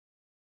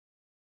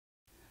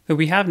So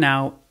we have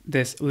now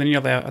this linear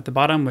layout at the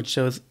bottom, which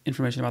shows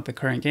information about the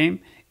current game.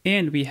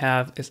 And we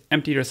have this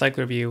empty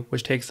recycler view,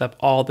 which takes up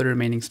all the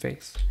remaining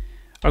space.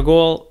 Our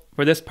goal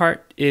for this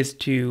part is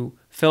to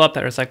fill up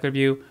that recycler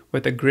view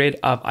with a grid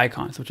of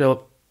icons, which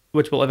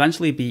will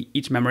eventually be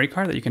each memory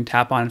card that you can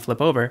tap on and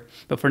flip over.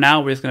 But for now,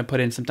 we're just going to put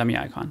in some dummy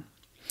icon.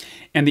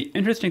 And the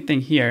interesting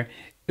thing here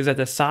is that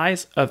the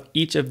size of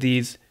each of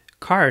these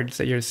cards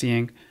that you're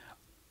seeing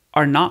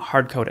are not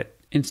hard-coded.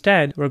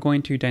 Instead, we're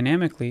going to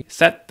dynamically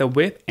set the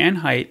width and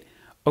height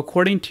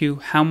according to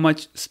how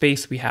much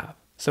space we have.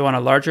 So on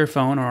a larger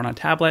phone or on a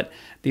tablet,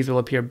 these will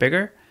appear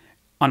bigger.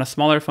 On a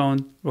smaller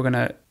phone, we're going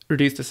to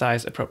reduce the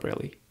size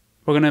appropriately.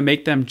 We're going to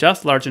make them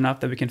just large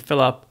enough that we can fill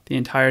up the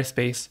entire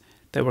space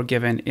that we're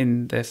given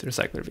in this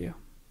recycler view.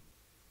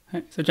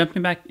 Right, so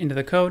jumping back into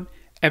the code,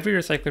 every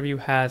recycler view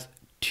has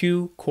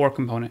two core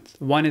components.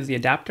 One is the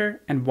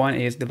adapter and one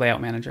is the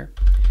layout manager.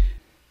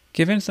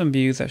 Given some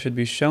views that should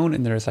be shown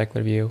in the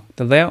recycler view,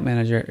 the layout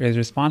manager is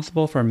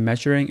responsible for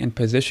measuring and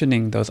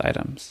positioning those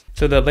items.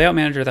 So the layout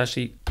manager is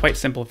actually quite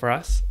simple for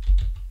us.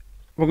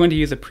 We're going to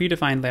use a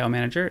predefined layout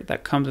manager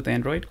that comes with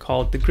Android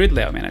called the grid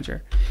layout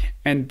manager.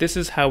 And this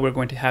is how we're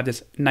going to have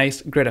this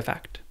nice grid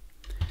effect.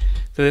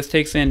 So this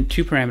takes in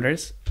two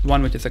parameters,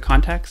 one which is a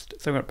context.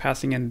 So we're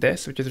passing in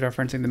this, which is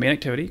referencing the main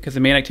activity, because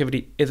the main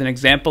activity is an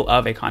example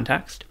of a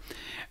context.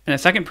 And the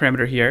second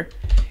parameter here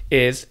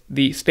is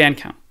the span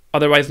count,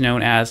 otherwise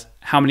known as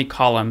how many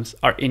columns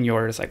are in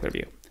your recycler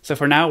view. So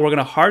for now, we're going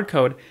to hard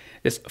code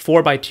this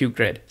 4x2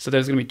 grid. So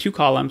there's going to be 2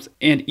 columns,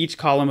 and each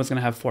column is going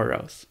to have 4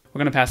 rows. We're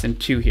going to pass in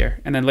 2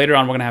 here. And then later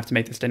on, we're going to have to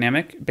make this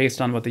dynamic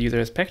based on what the user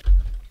has picked.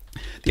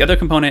 The other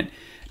component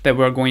that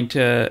we're going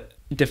to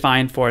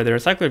define for the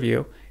recycler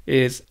view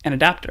is an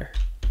adapter.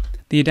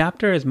 The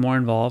adapter is more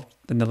involved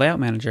than the layout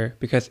manager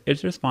because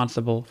it's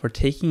responsible for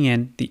taking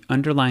in the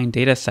underlying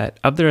data set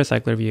of the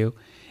recycler view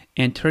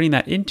and turning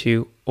that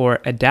into or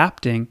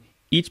adapting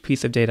each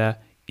piece of data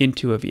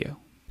into a view.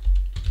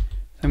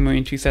 I'm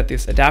going to set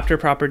this adapter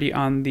property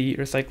on the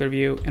recycler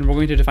view, and we're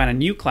going to define a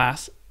new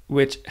class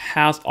which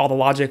has all the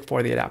logic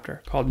for the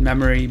adapter called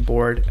memory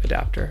board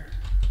adapter.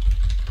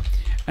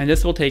 And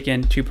this will take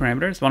in 2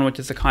 parameters, one which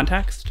is the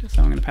context,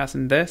 so I'm going to pass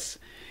in this,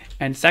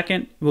 and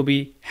second will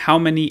be how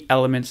many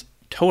elements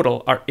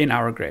total are in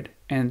our grid.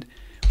 And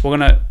we're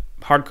going to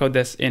hard code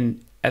this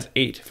in as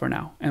 8 for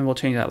now, and we'll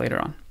change that later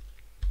on.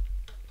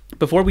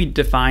 Before we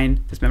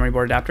define this memory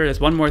board adapter, there's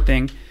one more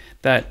thing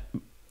that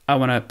I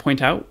want to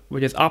point out,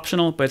 which is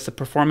optional, but it's a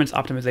performance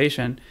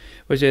optimization,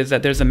 which is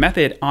that there's a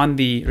method on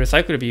the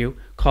recycler view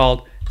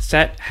called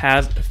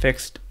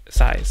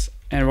setHasFixedSize,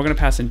 and we're going to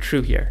pass in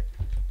true here.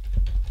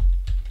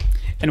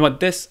 And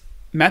what this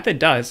method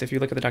does, if you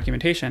look at the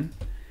documentation,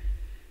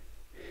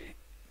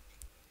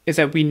 is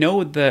that we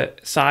know the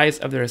size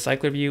of the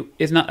recycler view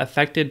is not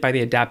affected by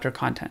the adapter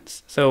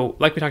contents. So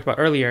like we talked about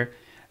earlier,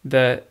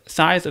 the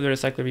size of the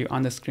recycler view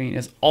on the screen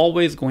is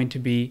always going to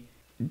be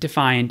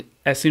defined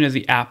as soon as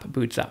the app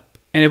boots up.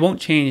 And it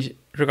won't change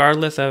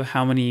regardless of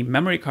how many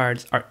memory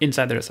cards are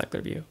inside the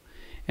recycler view.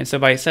 And so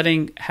by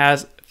setting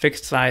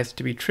hasFixedSize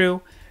to be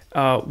true,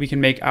 we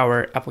can make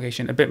our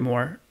application a bit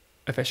more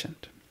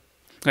efficient.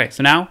 Okay,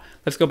 so now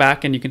let's go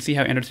back and you can see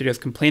how Android Studio is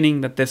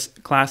complaining that this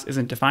class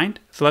isn't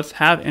defined. So let's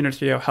have Android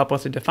Studio help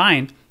us to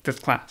define this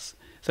class.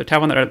 So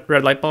tap on the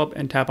red light bulb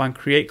and tap on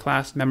Create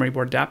Class Memory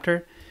Board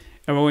Adapter.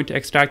 And we're going to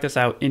extract this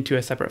out into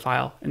a separate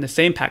file in the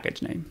same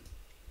package name.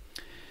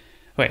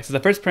 Okay, so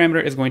the first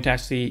parameter is going to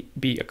actually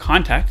be a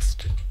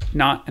context,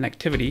 not an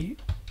activity.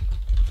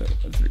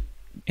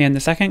 And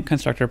the second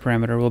constructor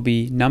parameter will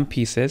be num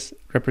pieces,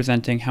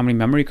 representing how many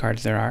memory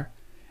cards there are.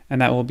 And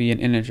that will be an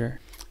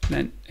integer. And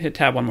then hit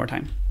tab one more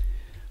time.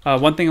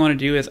 One thing I want to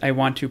do is I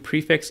want to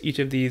prefix each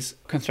of these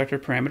constructor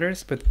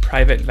parameters with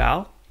private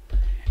val.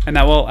 And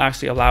that will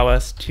actually allow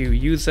us to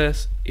use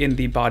this in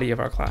the body of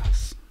our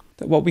class.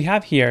 What we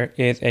have here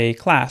is a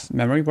class,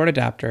 memory board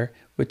adapter,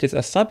 which is a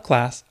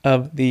subclass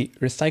of the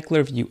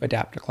RecyclerView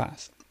adapter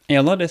class. And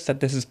you'll notice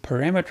that this is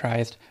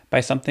parameterized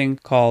by something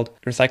called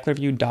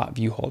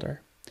RecyclerView.viewHolder.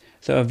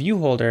 So a view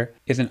holder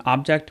is an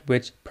object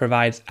which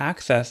provides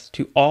access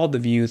to all the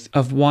views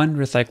of one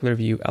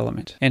RecyclerView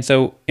element. And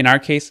so in our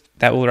case,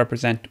 that will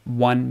represent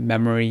one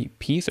memory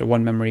piece or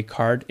one memory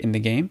card in the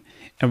game.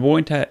 And we're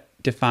going to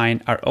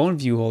define our own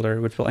view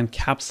holder, which will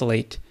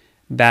encapsulate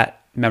that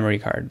memory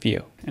card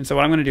view. And so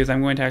what I'm going to do is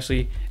I'm going to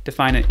actually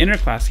define an inner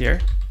class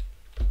here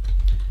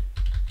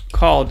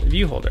called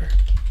viewHolder.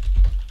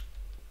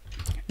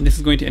 And this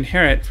is going to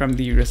inherit from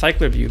the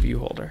RecyclerView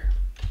viewHolder.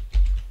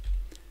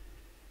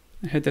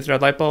 Hit this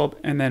red light bulb,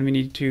 and then we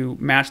need to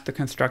match the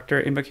constructor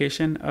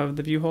invocation of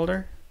the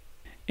viewHolder.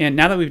 And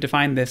now that we've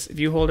defined this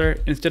viewHolder,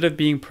 instead of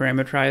being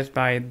parameterized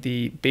by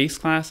the base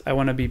class, I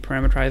want to be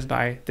parameterized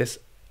by this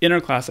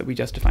inner class that we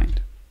just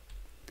defined.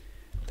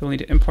 So we'll need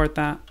to import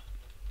that.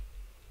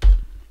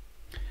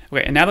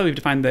 Okay, and now that we've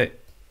defined the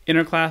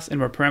inner class and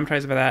we're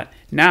parameterized by that,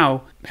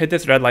 now hit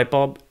this red light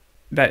bulb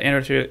that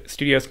Android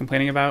Studio is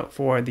complaining about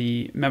for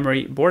the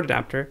memory board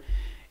adapter,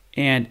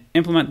 and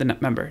implement the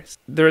members.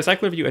 The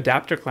RecyclerView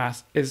adapter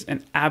class is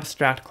an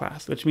abstract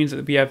class, which means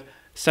that we have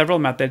several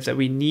methods that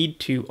we need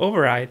to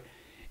override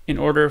in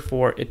order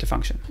for it to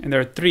function. And there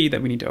are 3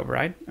 that we need to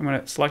override. I'm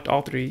going to select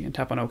all 3 and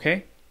tap on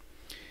OK.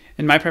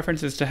 And my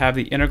preference is to have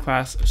the inner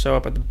class show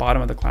up at the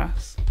bottom of the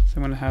class. So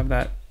I'm going to have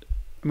that,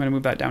 I'm going to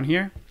move that down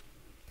here.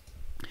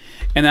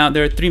 And now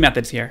there are 3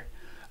 methods here.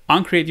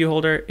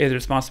 onCreateViewHolder is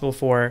responsible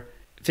for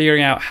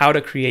figuring out how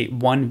to create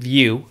one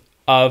view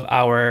of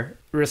our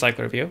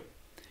RecyclerView.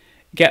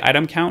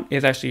 GetItemCount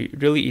is actually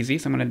really easy,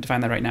 so I'm going to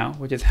define that right now,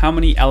 which is how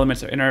many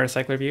elements are in our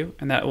RecyclerView,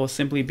 and that will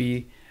simply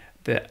be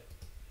the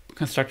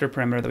constructor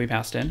parameter that we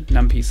passed in,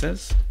 num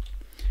pieces.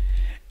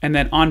 And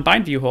then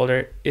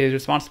onBindViewHolder is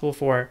responsible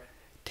for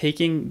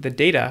taking the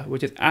data,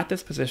 which is at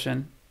this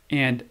position,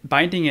 and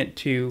binding it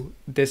to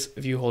this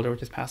view holder,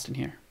 which is passed in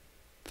here.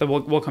 So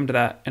we'll come to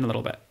that in a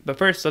little bit. But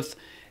first, let's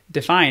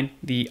define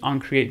the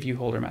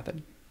onCreateViewHolder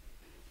method.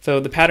 So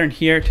the pattern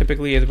here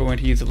typically is we're going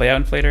to use the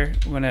layout inflator.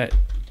 We're going to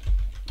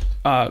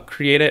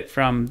create it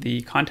from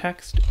the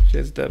context, which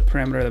is the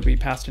parameter that we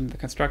passed into the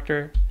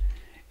constructor.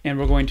 And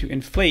we're going to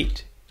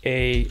inflate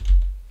a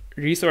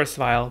resource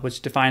file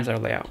which defines our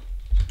layout.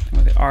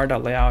 With the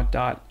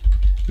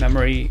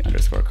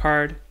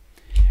r.layout.memory_card.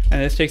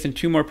 And this takes in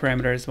 2 more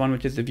parameters, one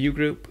which is the view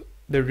group,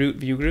 the root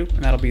view group,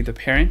 and that'll be the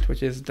parent,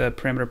 which is the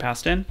parameter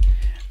passed in.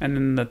 And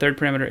then the 3rd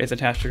parameter is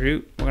attached to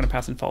root. We're going to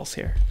pass in false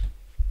here.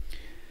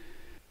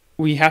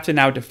 We have to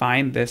now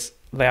define this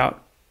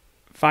layout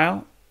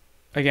file.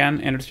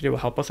 Again, Android Studio will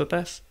help us with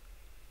this.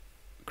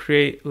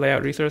 Create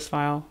layout resource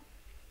file.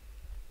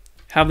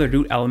 Have the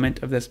root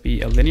element of this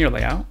be a linear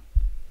layout.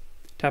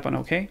 Tap on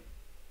OK.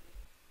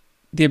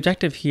 The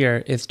objective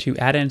here is to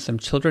add in some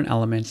children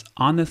elements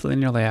on this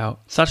linear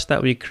layout such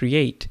that we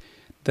create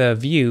the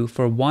view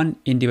for one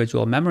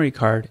individual memory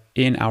card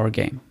in our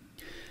game.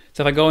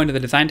 So if I go into the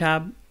design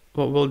tab,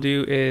 what we'll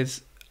do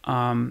is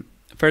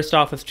first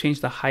off, let's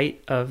change the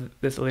height of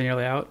this linear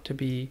layout to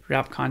be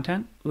wrap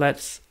content.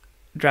 Let's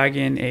drag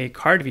in a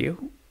card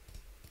view.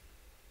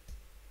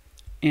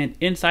 And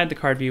inside the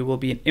card view will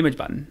be an image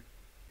button.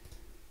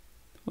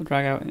 We'll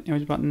drag out an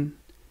image button.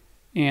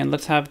 And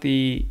let's have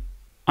the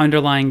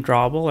underlying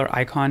drawable or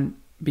icon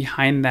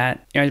behind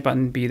that image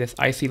button be this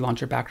IC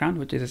launcher background,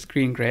 which is this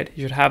green grid.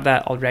 You should have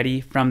that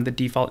already from the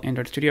default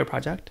Android Studio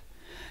project.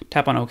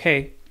 Tap on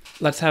OK.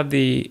 Let's have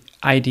the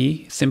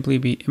ID simply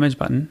be image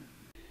button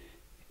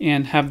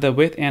and have the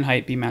width and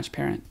height be match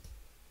parent.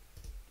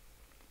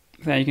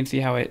 So now you can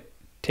see how it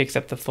takes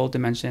up the full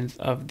dimensions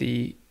of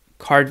the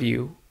card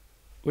view,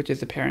 which is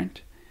the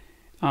parent.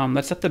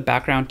 Let's set the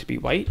background to be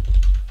white,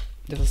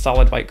 just a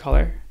solid white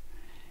color.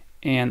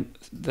 And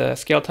the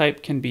scale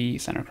type can be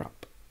center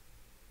crop.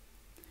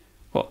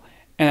 Cool.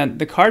 And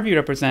the card view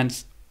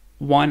represents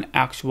one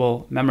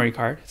actual memory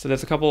card. So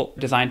there's a couple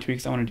design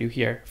tweaks I want to do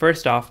here.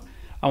 First off,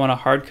 I want to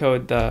hard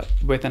code the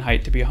width and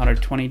height to be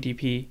 120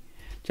 dp,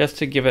 just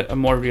to give it a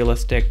more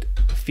realistic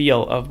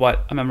feel of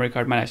what a memory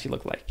card might actually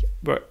look like.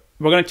 We're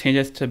going to change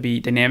this to be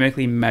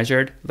dynamically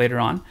measured later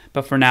on,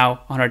 but for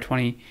now,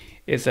 120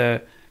 is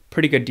a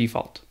pretty good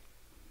default.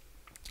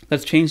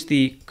 Let's change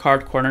the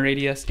card corner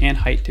radius and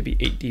height to be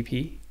 8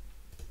 dp,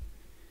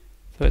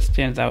 so it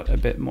stands out a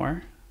bit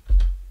more.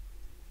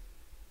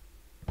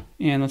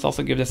 And let's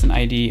also give this an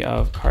ID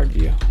of card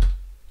view.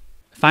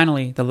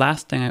 Finally, the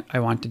last thing I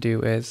want to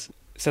do is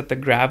set the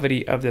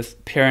gravity of this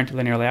parent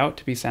linear layout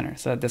to be center,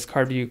 so that this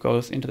card view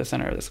goes into the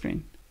center of the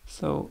screen.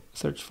 So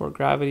search for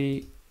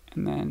gravity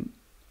and then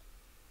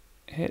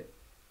hit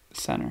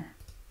center.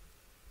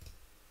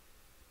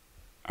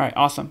 All right,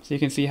 awesome. So you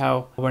can see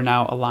how we're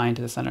now aligned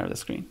to the center of the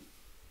screen.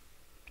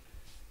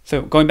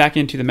 So going back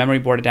into the memory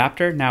board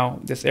adapter, now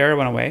this error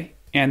went away,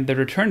 and the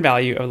return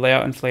value of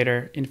layout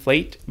inflator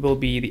inflate will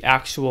be the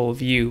actual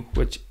view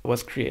which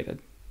was created.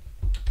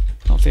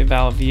 I'll say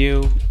val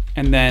view,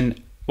 and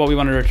then what we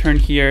want to return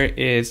here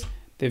is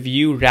the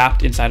view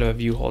wrapped inside of a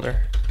view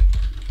holder.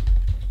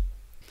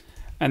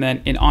 And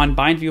then in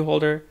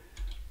onBindViewHolder,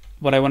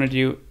 what I want to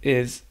do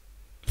is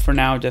for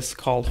now just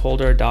call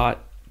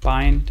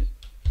holder.bind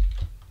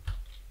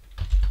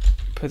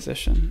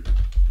position.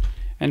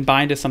 And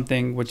bind is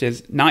something which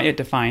is not yet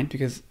defined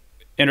because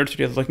Android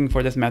Studio is looking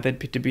for this method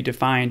to be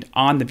defined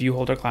on the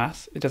viewHolder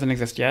class. It doesn't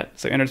exist yet,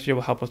 so Android Studio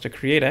will help us to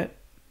create it.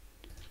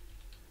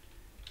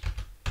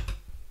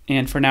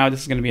 And for now,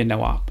 this is going to be a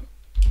no-op.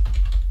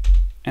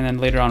 And then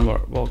later on,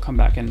 we'll come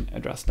back and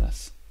address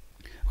this.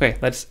 Okay,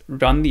 let's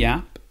run the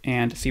app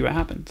and see what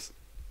happens.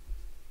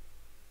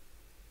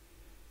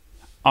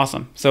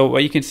 Awesome. So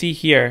what you can see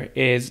here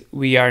is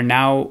we are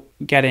now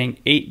getting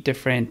 8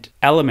 different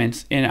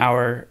elements in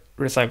our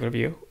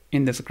RecyclerView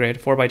in this grid,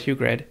 4x2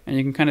 grid, and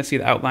you can kind of see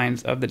the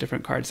outlines of the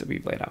different cards that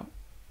we've laid out.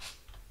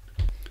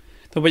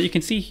 So what you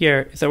can see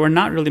here is that we're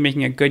not really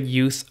making a good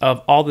use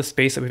of all the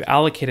space that we've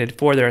allocated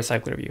for the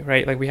RecyclerView,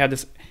 right? Like we have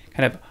this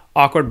kind of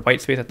awkward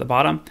white space at the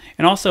bottom.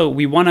 And also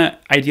we want to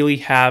ideally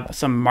have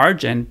some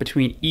margin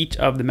between each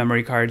of the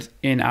memory cards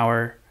in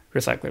our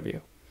RecyclerView.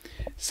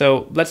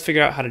 So let's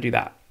figure out how to do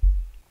that.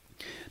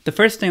 The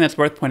first thing that's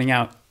worth pointing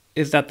out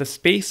is that the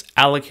space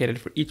allocated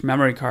for each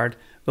memory card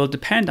will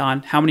depend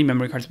on how many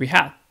memory cards we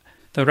have.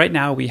 So right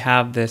now we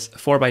have this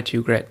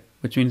 4x2 grid,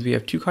 which means we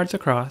have 2 cards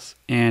across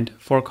and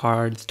 4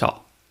 cards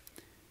tall.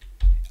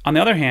 On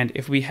the other hand,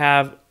 if we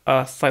have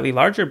a slightly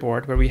larger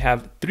board where we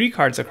have 3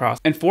 cards across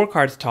and 4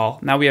 cards tall,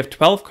 now we have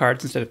 12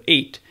 cards instead of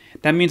 8.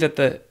 That means that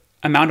the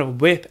amount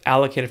of width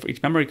allocated for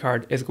each memory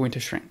card is going to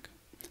shrink.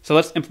 So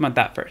let's implement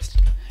that first.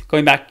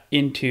 Going back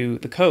into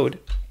the code,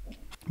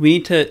 we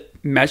need to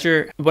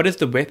measure what is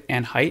the width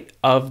and height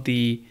of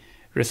the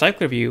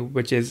recycler view,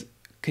 which is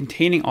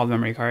containing all the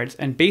memory cards,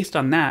 and based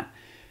on that,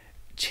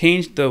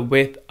 change the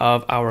width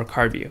of our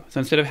card view. So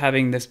instead of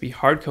having this be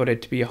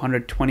hard-coded to be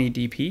 120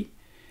 dp,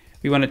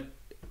 we want to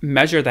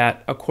measure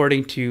that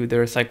according to the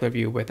recycler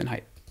view width and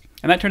height.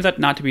 And that turns out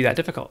not to be that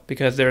difficult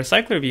because the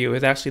recycler view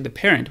is actually the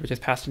parent, which is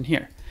passed in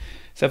here.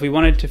 So if we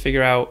wanted to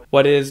figure out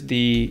what is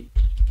the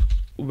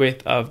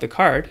width of the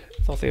card,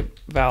 so I'll say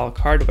val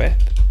card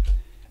width,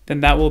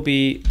 then that will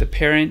be the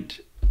parent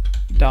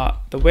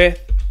dot the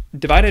width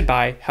divided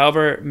by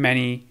however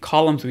many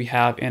columns we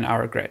have in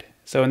our grid.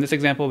 So in this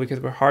example, because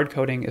we're hard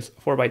coding is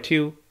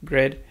 4x2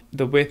 grid,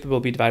 the width will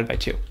be divided by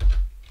 2.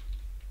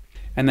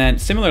 And then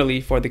similarly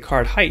for the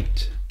card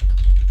height,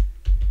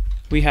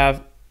 we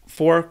have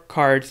 4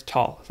 cards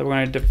tall. So we're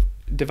going to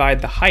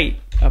divide the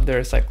height of the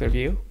recycler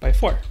view by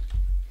 4.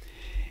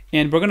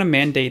 And we're going to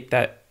mandate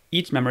that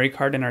each memory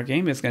card in our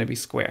game is going to be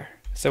square.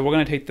 So we're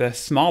going to take the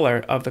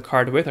smaller of the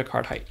card width or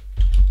card height.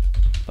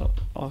 So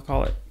I'll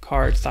call it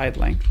card side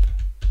length.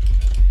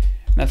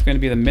 And that's going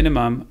to be the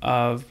minimum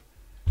of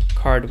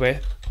card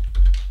width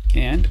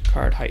and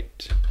card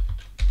height.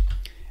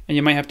 And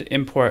you might have to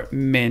import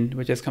min,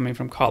 which is coming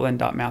from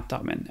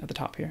kotlin.math.min at the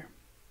top here.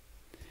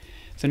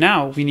 So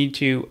now we need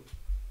to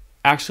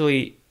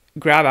actually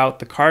grab out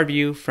the card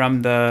view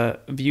from the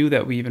view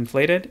that we've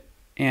inflated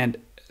and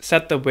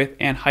set the width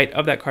and height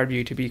of that card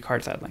view to be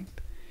card side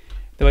length.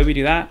 The way we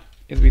do that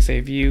is we say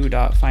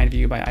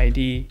view.findView by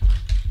ID,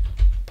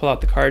 pull out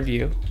the card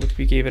view, which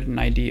we gave it an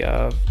ID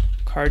of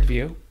card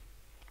view.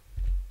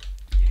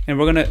 And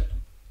we're going to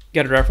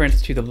get a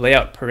reference to the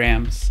layout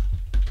params.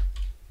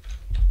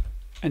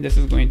 And this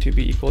is going to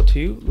be equal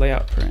to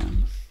layout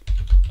params,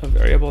 a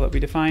variable that we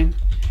define.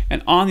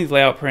 And on these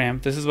layout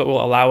params, this is what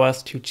will allow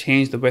us to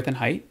change the width and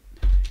height.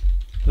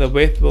 The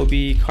width will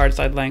be card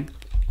side length,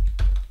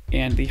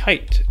 and the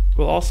height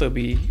will also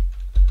be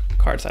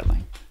card side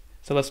length.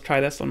 So let's try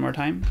this one more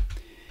time.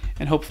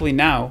 And hopefully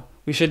now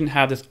we shouldn't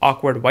have this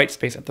awkward white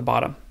space at the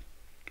bottom.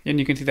 And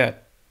you can see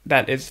that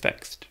that is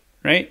fixed,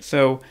 right?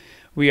 So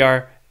we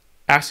are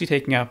actually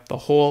taking up the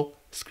whole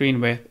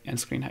screen width and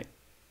screen height.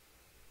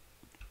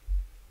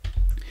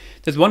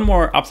 There's one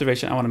more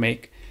observation I want to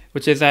make,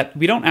 which is that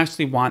we don't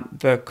actually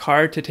want the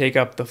card to take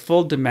up the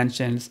full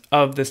dimensions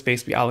of the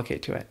space we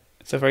allocate to it.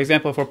 So for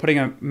example, if we're putting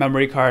a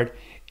memory card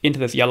into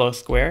this yellow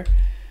square,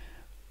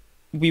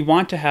 we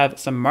want to have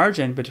some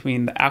margin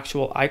between the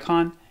actual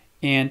icon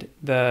and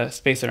the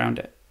space around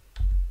it.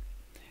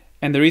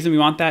 And the reason we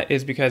want that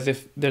is because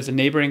if there's a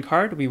neighboring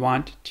card, we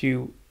want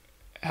to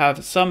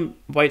have some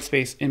white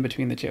space in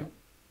between the two.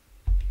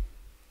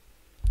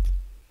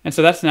 And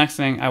so that's the next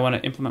thing I want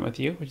to implement with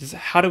you, which is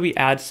how do we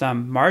add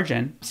some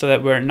margin so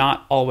that we're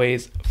not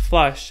always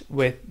flush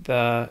with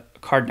the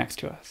card next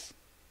to us.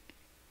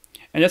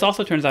 And this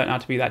also turns out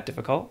not to be that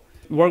difficult.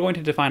 We're going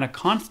to define a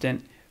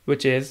constant,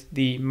 which is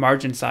the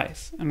margin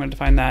size. I'm going to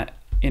define that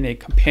in a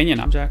companion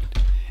object.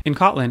 In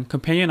Kotlin,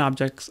 companion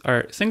objects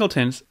are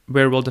singletons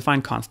where we'll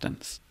define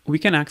constants. We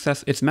can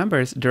access its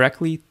members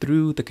directly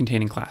through the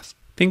containing class.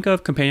 Think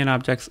of companion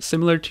objects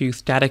similar to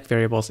static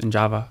variables in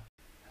Java.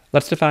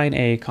 Let's define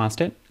a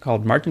constant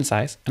called margin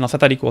size, and I'll set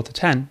that equal to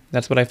 10.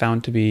 That's what I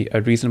found to be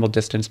a reasonable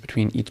distance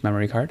between each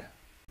memory card.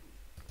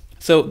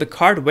 So the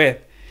card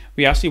width,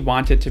 we actually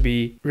want it to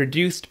be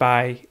reduced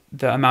by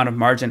the amount of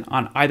margin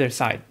on either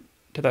side,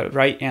 to the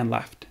right and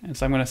left. And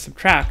so I'm going to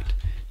subtract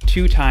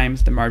 2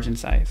 times the margin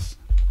size.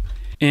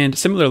 And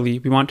similarly,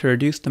 we want to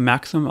reduce the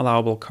maximum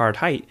allowable card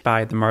height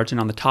by the margin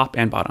on the top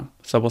and bottom.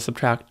 So we'll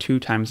subtract 2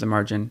 times the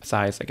margin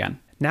size again.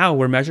 Now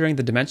we're measuring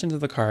the dimensions of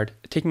the card,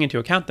 taking into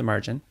account the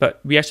margin, but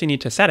we actually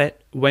need to set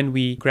it when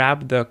we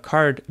grab the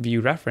card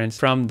view reference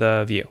from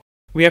the view.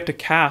 We have to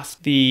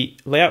cast the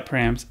layout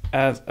params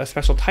as a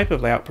special type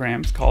of layout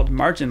params called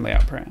margin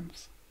layout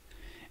params.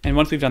 And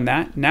once we've done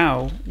that,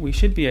 now we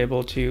should be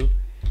able to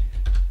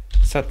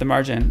set the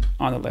margin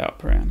on the layout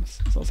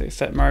params. So I'll say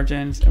set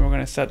margins, and we're going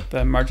to set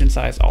the margin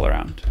size all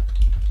around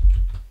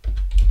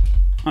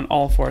on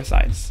all 4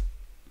 sides.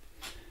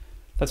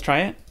 Let's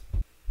try it.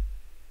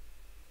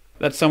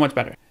 That's so much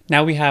better.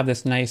 Now we have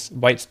this nice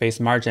white space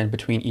margin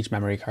between each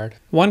memory card.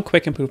 One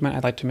quick improvement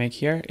I'd like to make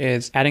here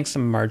is adding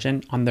some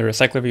margin on the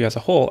recycler view as a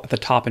whole at the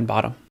top and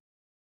bottom.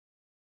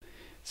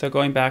 So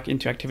going back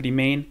into activity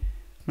main,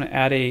 I'm going to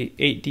add a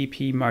 8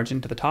 dp margin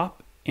to the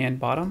top and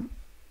bottom,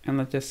 and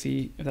let's just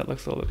see if that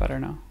looks a little bit better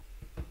now.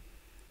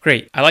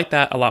 Great, I like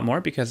that a lot more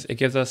because it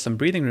gives us some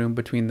breathing room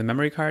between the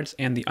memory cards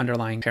and the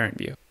underlying parent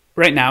view.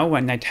 Right now,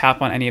 when I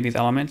tap on any of these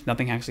elements,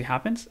 nothing actually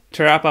happens.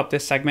 To wrap up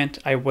this segment,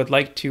 I would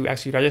like to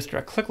actually register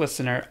a click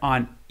listener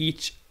on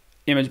each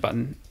image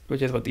button,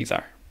 which is what these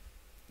are.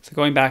 So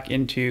going back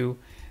into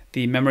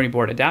the memory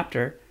board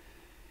adapter,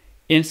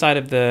 inside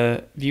of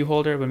the view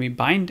holder, when we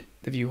bind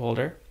the view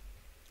holder,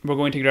 we're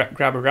going to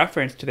grab a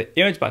reference to the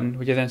image button,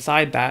 which is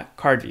inside that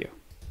card view.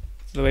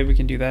 So the way we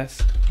can do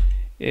this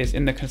is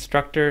in the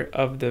constructor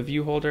of the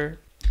view holder,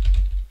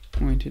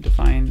 I'm going to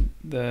define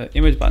the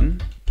image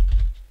button.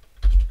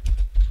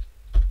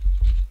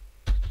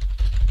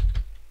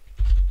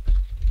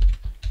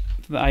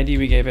 The ID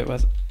we gave it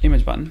was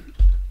image button.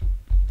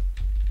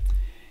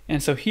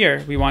 And so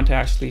here we want to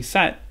actually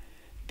set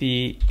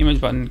the image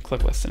button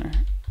click listener.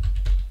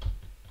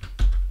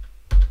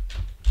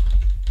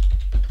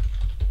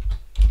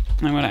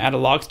 I'm going to add a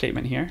log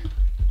statement here.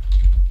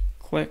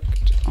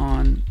 Clicked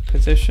on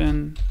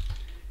position,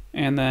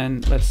 and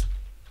then let's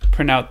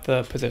print out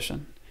the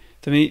position.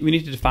 So we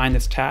need to define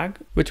this tag,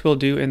 which we'll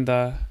do in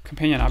the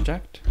companion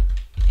object.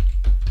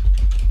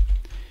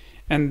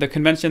 And the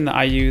convention that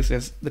I use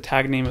is the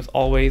tag name is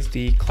always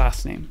the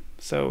class name.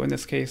 So in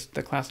this case,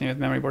 the class name is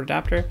memory board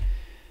adapter.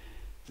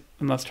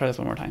 And let's try this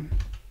one more time.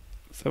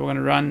 So we're going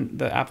to run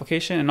the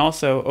application and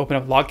also open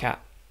up logcat.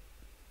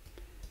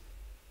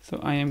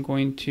 So I am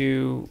going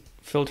to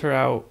filter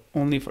out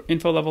only for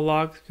info level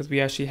logs because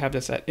we actually have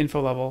this at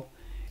info level.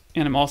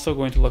 And I'm also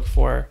going to look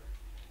for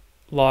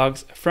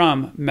logs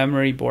from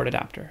memory board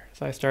adapter.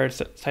 So I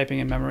started typing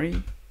in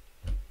memory.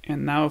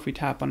 And now if we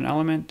tap on an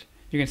element,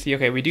 you can see,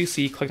 okay, we do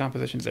see clicked on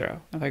position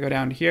 0. If I go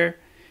down to here,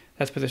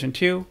 that's position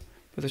 2,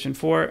 position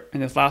 4,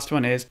 and this last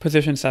one is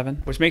position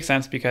 7, which makes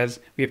sense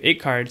because we have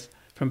 8 cards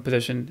from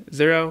position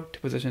 0 to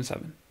position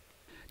 7.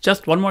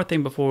 Just one more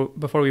thing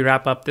before we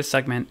wrap up this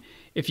segment.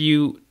 If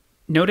you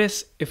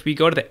notice, if we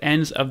go to the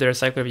ends of the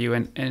recycler view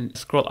and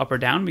scroll up or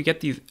down, we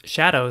get these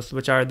shadows,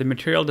 which are the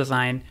material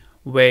design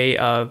way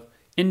of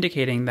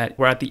indicating that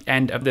we're at the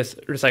end of this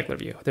recycler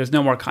view. There's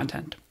no more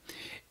content.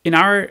 In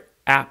our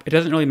app, it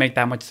doesn't really make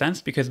that much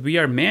sense because we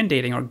are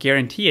mandating or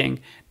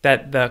guaranteeing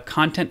that the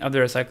content of the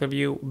recycler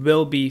view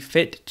will be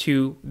fit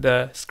to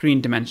the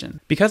screen dimension.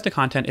 Because the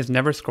content is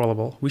never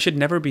scrollable, we should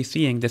never be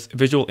seeing this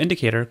visual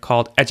indicator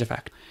called edge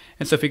effect.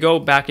 And so if we go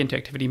back into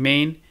activity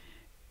main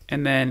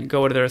and then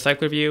go to the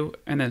recycler view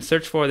and then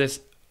search for this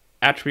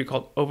attribute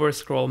called over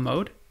scroll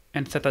mode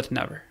and set that to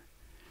never.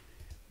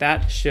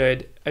 That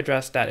should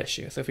address that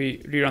issue. So if we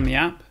rerun the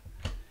app,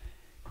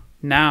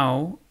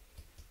 now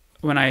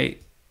when I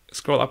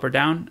scroll up or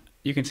down,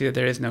 you can see that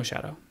there is no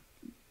shadow.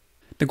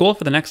 The goal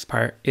for the next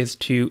part is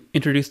to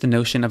introduce the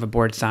notion of a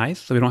board size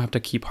so we don't have to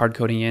keep hard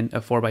coding in a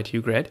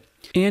 4x2 grid.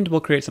 And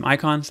we'll create some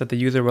icons that the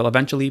user will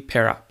eventually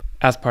pair up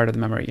as part of the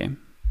memory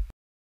game.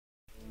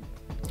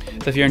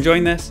 So if you're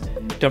enjoying this,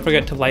 don't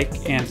forget to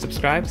like and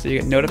subscribe so you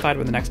get notified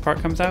when the next part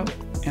comes out,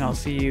 and I'll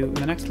see you in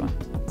the next one.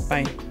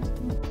 Bye.